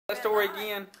That story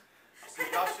again. So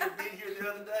y'all should have been here the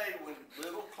other day when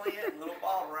little Clint and little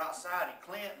Bob were outside, and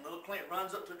little Clint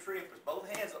runs up to a tree and puts both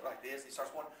hands up like this. He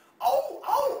starts going, oh,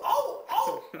 oh, oh,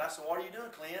 oh. And I said, what are you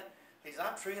doing, Clint? He said,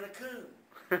 I'm treeing a coon.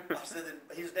 I said, then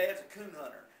his dad's a coon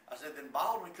hunter. I said, then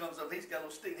Baldwin comes up, he's got a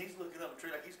little stick, and he's looking up the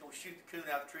tree like he's going to shoot the coon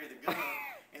out the tree with a gun.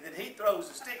 And then he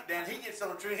throws the stick down, he gets on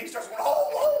the tree, and he starts going, oh,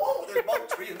 oh, oh. They're both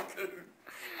treeing the coon.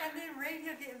 And then Reed,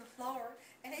 he'll get in the floor,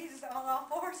 and he's just on all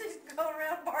fours, he's going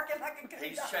around barking like a coon.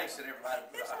 He's chasing everybody.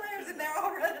 It's hilarious, and they're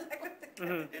all running like with the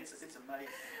coon. It's amazing.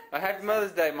 Happy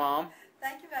Mother's Day, Mom.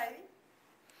 Thank you,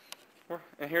 baby.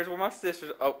 And here's where my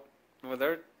sisters. Oh, well,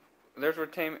 there's where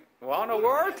Tammy. Well, I don't know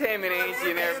where Tammy and Angie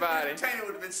and everybody. Tammy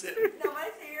would have been sitting.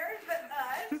 Nobody's here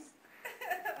but us.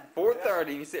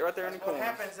 4:30. You sit right there in the What corner.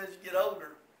 happens as you get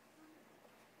older?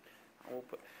 We'll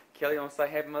put Kelly on say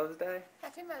Happy Mother's Day.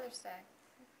 Happy Mother's Day.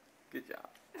 Good job.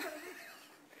 You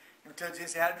want to tell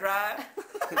Jesse how to drive?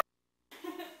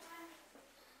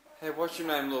 Hey, what's your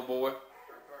name, little boy?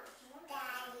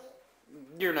 Daddy.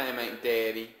 Your name ain't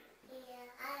Daddy. Yeah,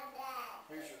 I'm Dad.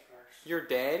 Who's your first? Your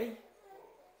daddy?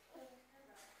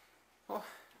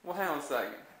 Well, hang on a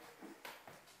second.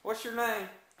 What's your name?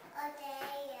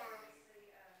 Okay,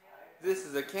 This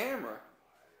is a camera.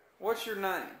 What's your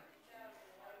name?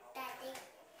 Daddy.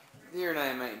 Your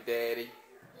name ain't Daddy.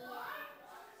 Yeah.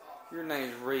 Your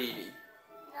name's Reedy.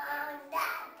 No,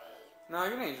 Daddy. No,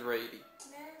 your name's Reedy.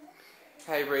 No.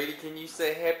 Hey, Reedy, can you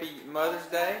say Happy Mother's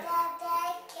Day? Daddy.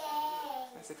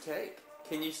 That's a cake.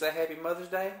 Can you say Happy Mother's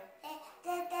Day? The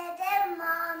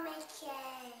mommy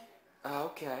cake. Oh,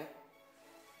 okay.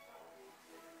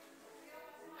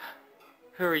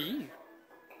 Who are you?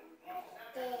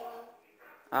 Daddy.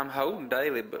 I'm holding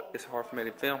Daly, but it's hard for me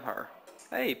to film her.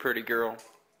 Hey, pretty girl.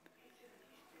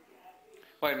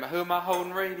 Wait a minute, who am I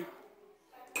holding, Reedy?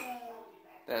 Daddy.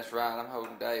 That's right, I'm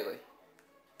holding Daly.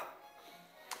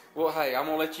 Well, hey, I'm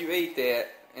going to let you eat that,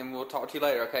 and we'll talk to you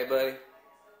later, okay, buddy?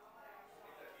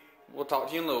 We'll talk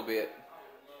to you in a little bit.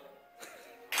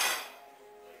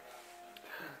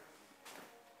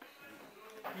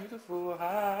 Beautiful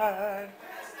hide.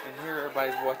 And here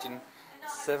everybody's watching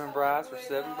 7 Brides for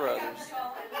 7 Brothers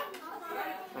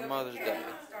for Mother's Day.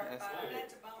 That's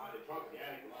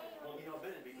You know,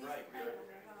 it'd be great.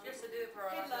 Just to do it for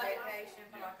our vacation,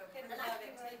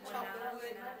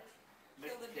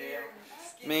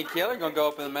 Me and Kelly are going to go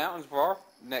up in the mountains for our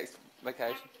next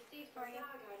vacation.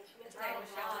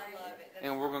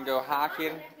 And we're going to go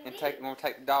hiking and we're going to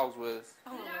take the dogs with us.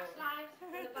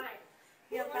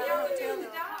 Yeah, but I don't tell them to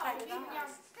take the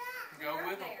dogs. Go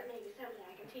with them.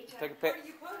 Take a pet. Where do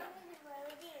you put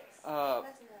them?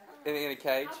 In a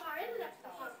cage.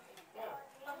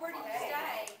 Where do you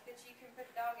stay that you can put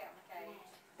the dog out in the cage?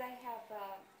 They have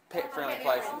Pet-friendly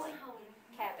places.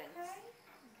 cabins.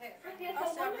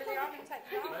 Oh, so really I can take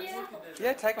the dogs?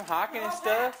 Yeah, take them hiking and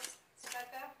stuff.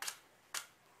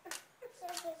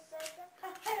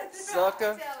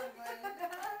 Sucker.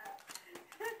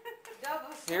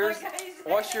 Here's,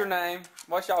 what's your name?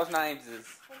 What's y'all's names is?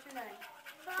 What's your name?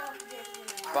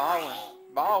 Baldwin.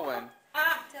 Baldwin.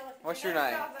 Tell us. What's your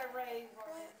name? Spider-Man.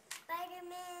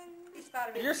 He's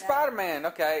Spider-Man. You're Spider-Man.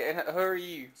 Okay, and who are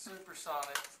you?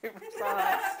 Supersonic.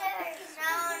 Supersonic.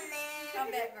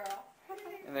 I'm that girl.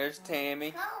 And there's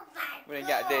Tammy. We didn't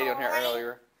got Daddy on here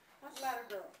earlier. What's the matter,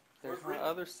 girl? There's my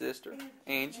other sister,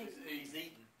 Angie. He's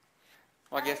eating.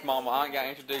 Well, I guess Mama, I ain't got to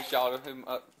introduce y'all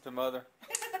to Mother.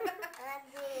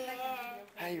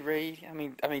 Hey, Reed. I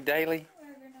mean, Daly.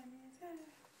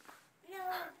 No,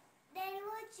 Daddy,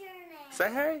 what's your name?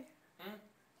 Say hey.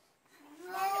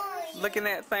 No. Look in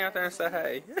that thing out there and say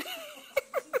hey. Wait,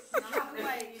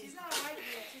 she's not awake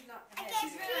yet. She's not.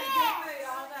 She's been in a good mood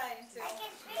all day until she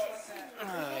woke up.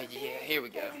 Oh, yeah. Here we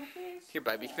go. Here,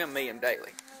 baby. Film me and Daly. Me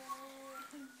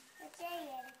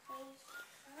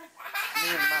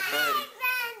and my buddy.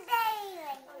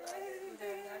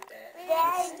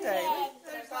 Daly.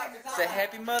 Say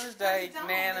Happy Mother's Day,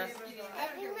 Nana.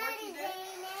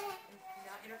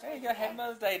 There you go. Happy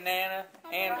Mother's Day, Nana.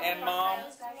 And Mom.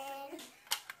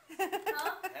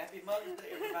 Happy Mother's Day,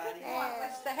 everybody.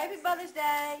 Say Happy Mother's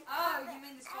Day. Oh, you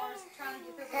mean as far as trying to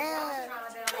get people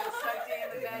trying to soak in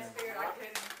the gay spirit? I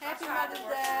couldn't. Happy I tried to Mother's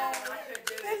work Day. on it, I couldn't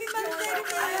do it. Happy Mother's Day to I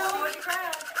you. was the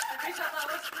crowd. The bitch I thought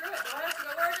was screw it. The rest of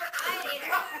the word.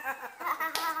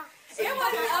 It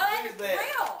wasn't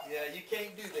unreal. Yeah, you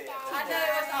can't do that. I know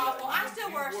it was awful. I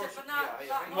still worship, but not.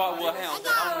 What happened?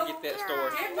 I want to get that story.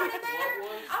 Everybody there?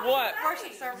 What?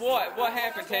 Worship service. What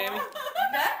happened, Tammy?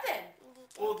 Nothing.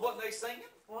 Well, wasn't they singing?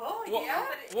 Well, What, yeah,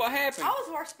 but what happened? I was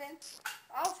worshiping.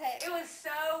 I'll text. It was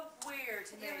so weird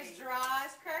to me. It was dry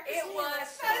as crackers. It was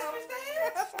so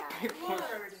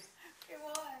weird. It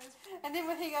was. And then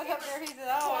when he goes up there, he said,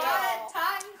 "Oh, Quiet, y'all."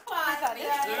 tight and quiet. He's like, man.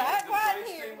 "This is tight, quiet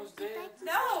the here." team was dead.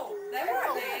 No, they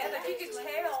weren't dead, but you could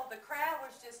tell the crowd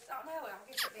was just, I don't know. I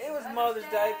guess It was Mother's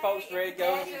Day, folks ready to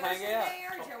go Daddy and hang was out.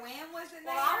 there, Joanne wasn't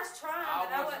Well, I was trying,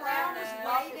 but I wasn't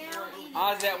down way there. down eating.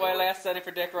 I was that way last Sunday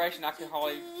for decoration. I could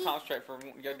hardly concentrate for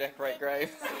wanting to go decorate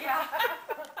graves. Yeah.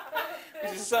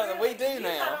 This is something we do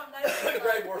now.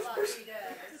 Grave worship. She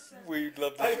does. We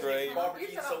love I this was grave.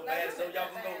 barbecue so bad, so y'all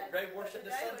gonna go grave worship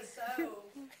this They Sunday? was so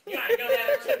You know, I go down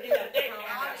there and you got a date.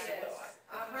 obvious.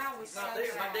 The crowd was so Not there,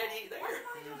 my sad. daddy ain't there. What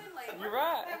are you doing later? You're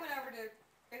right. They went over to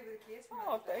be with the kids.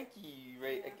 Oh, thank you,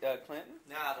 Clinton.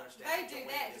 Now I understand. They do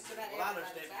that just about Well, I everybody.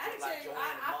 understand I people like do. Joanne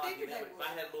and I Monty, figured they if would. I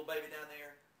had a little baby down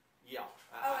there, yeah.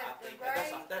 Oh, I at the think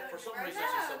that's, that for some reason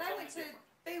it's No, so they totally went to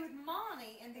different. be with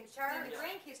Monty and the Church?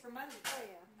 grandkids for Mother's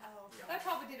Day. Oh, They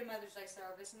probably did a Mother's Day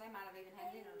service and they might have even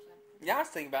had dinner or something. Yeah, I was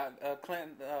thinking about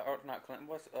Clinton, or not Clinton.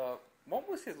 What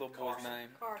was his little boy's Carson. name?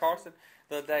 Carson.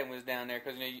 The other day when we was down there,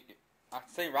 because I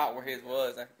see right where his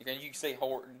was. You can see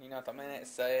Horton. I thought, man, that's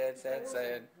sad. You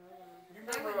They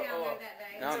remember, went down there that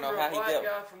day. I don't remember know how a he black dealt-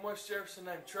 guy from West Jefferson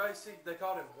named Tracy? They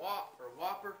called him Whop or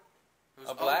Whopper. He was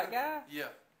A black older. guy? Yeah.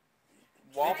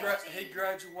 Walker? He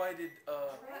graduated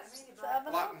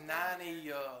like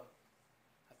 90,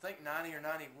 I think 90 or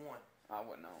 91. I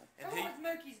wouldn't know. And What was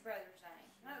Mookie's brother's name?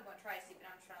 Not about Tracy,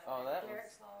 but I'm trying to Oh, that Derek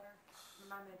was. Slaughter.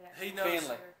 Remind me of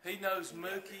that. he knows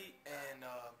Mookie and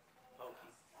Pokey.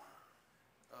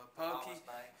 Thomas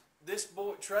Banks. This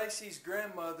boy, Tracy's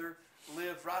grandmother,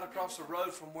 lived right across the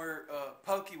road from where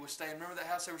Pokey was staying. Remember that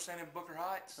house they were staying in Booker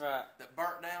Heights? Right. That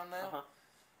burnt down now? Uh-huh.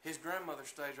 His grandmother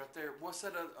stays right there. What's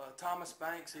that? Thomas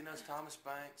Banks. He knows Thomas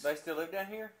Banks. They still live down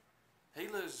here? He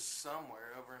lives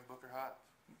somewhere over in Booker Heights.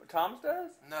 Thomas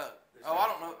does? No. Oh, I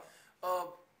don't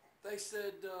know. They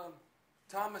said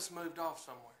Thomas moved off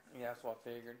somewhere. Yeah, that's what I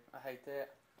figured. I hate that.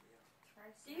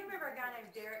 Do you remember a guy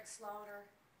named Derek Slaughter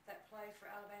that played for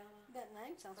Alabama? That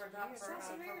name sounds For,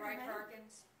 familiar. for Ray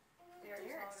Perkins? Derek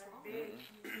Derek Slaughter. Slaughter. Big,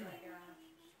 huge black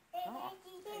guy. Oh.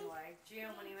 Anyway,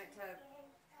 Jim, when he went to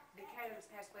Decatur this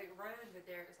past week, roomed with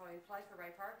Derek Slaughter. He played for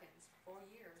Ray Perkins for 4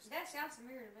 years. That sounds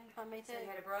familiar to me. Me So too. he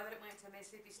had a brother that went to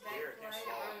Mississippi State, Derek played, a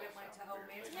brother that went to Ole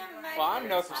Miss. Yeah, played. maybe. Well, I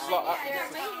know some Slaughter. Yeah,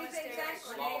 Derek me, Thomas, it's Derek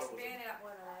exactly. Cornelius Bennett,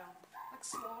 one of them. Like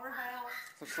Slaughterhouse.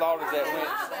 Some Slaughters that Yeah. went.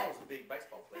 Slaughter's a big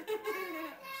baseball player. He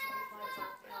played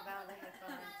for Alabama. They had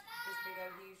fun. This big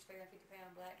old huge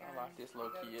 350-pound black guy. I like this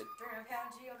little kid. 300-pound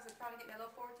Jim was trying to get that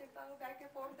little 4-2-4 back and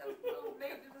forth. Those little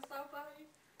meetings was so funny.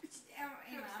 I'm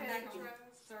back on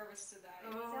service today.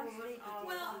 Oh,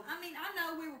 Well, I mean, I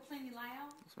know we were plenty loud,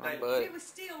 It's my but butt. it was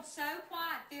still so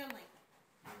quiet feeling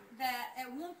that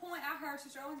at one point I heard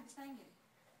Sister Owen singing.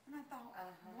 And I thought,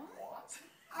 what? What?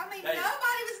 I mean, Hey.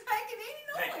 nobody was making any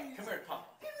Hey, noise. come here to Papa.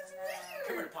 It was Come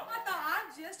here weird. to Papa. I thought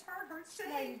I just heard her sing.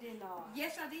 No, you did not.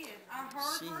 Yes, I did. I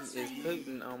heard She her is singing.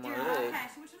 pooting on my during leg. the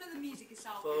passion, which I know the music is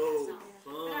soft. Faux,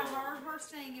 But I heard her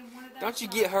singing one of those. Don't you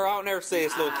get her out and never say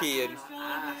this little kid.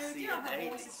 I see You know, a her baby.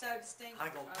 voice is so distinct.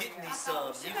 I'm gonna get me I some. thought,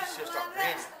 You she just doesn't start love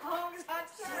that dancing. song as I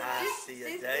do. I see a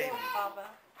baby. Papa.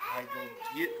 I'm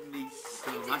gonna get me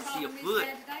some. It I didn't see a bother me foot. as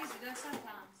bad today as it does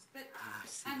sometimes. But I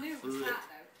see I knew a it was foot. hot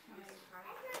though.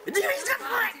 Give me some It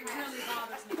foot. really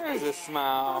bothers me. There's a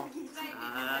smile.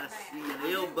 I see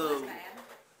an elbow.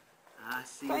 I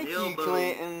see Thank an you, elbow.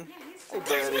 Clinton. Hey,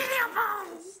 buddy.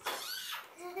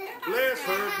 Bless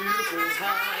her beautiful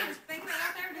eyes.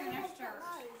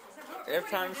 Every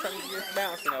time something gets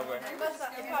bouncing over there.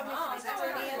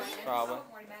 Probably.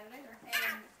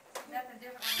 Nothing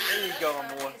different. There you go,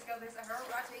 boy. Just go visit her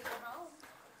right till you go home.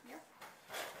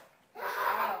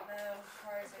 Oh, no,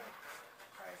 crazy.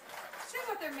 See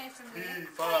what they're messing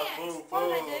with. What are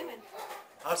they doing?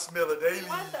 I smell a daily.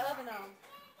 Why's the oven on?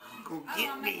 Go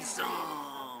get me some.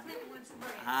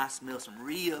 I smell some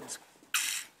ribs.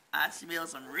 I smell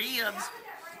some ribs.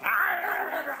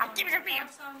 Give me some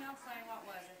ribs. What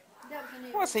was it? That was a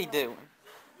new What's he doing?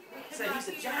 Say he's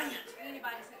a giant.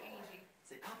 Anybody say Angie?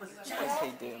 Say Papa's a What's giant.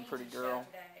 he doing, pretty girl?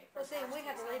 Well, see, we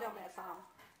had to lead on that song.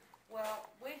 Well,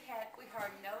 we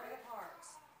heard no other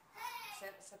parts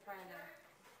except soprano,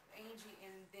 Angie,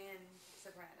 and then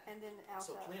soprano. And then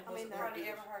alto. So Clint I mean, wasn't there to hardly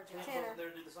do ever heard Clint you. Tenor. wasn't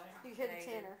there to do the same. You could hear the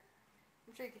tenor.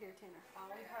 I'm sure you could hear tenor. All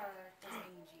we heard was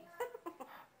Angie.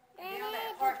 You know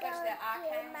that part which that I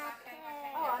came, Oh,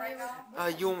 that I break never-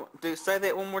 off? You want to say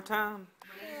that one more time?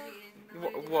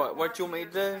 What you want me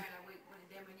to do?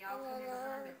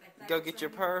 Go get your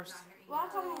purse? Well, I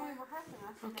told him when we were rehearsing.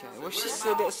 I said, Okay. no. Well, she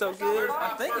said that so good. I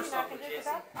think I it's. can do because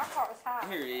our part was high.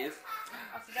 Here it is.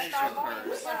 said, that's all volume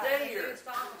Hers. size. There. It was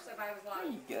fine if somebody was There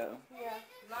like, you go. Yeah.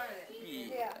 learn it.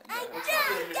 Yeah. What's up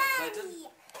there, Mr. Clinton?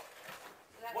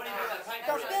 What do you do with that paint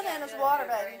Go brush? spin in his water,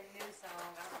 baby. Brand new song.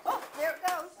 Oh, there it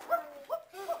goes. Whoop, whoop,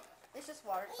 whoop. It's just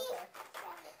water. It's okay.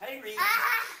 Hey, Reedy.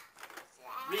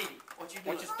 Reedy, what you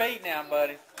doing? Watch your feet now,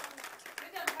 buddy.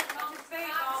 It doesn't take long. Just think,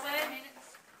 all 5 to 7 that. minutes.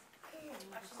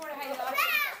 Quarter hay dog.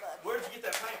 Where'd you get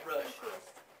that paintbrush?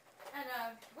 And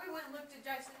we went and looked at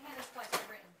Jason Hannah's place in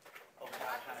Britain. Oh,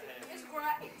 God, I It's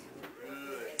great.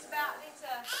 Good. It's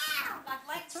like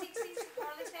late 60s,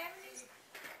 early 70s.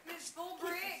 It's full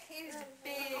brick. It is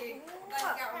big.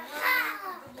 They've got room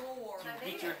galore.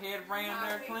 Get your head around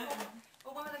there, Clinton.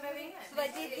 Well, when were they moving in? So they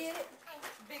did get it?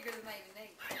 It's bigger than they even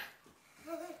need.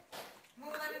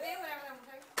 We'll let them in whatever they want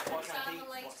to. What kind of Sign heat?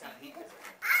 the lease. What kind of heat?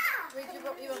 Reed,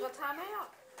 you want to go time out?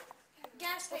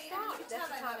 Gas heat, I mean, you can That's tell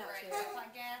a they timeout, upgrade too. stuff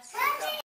like gas.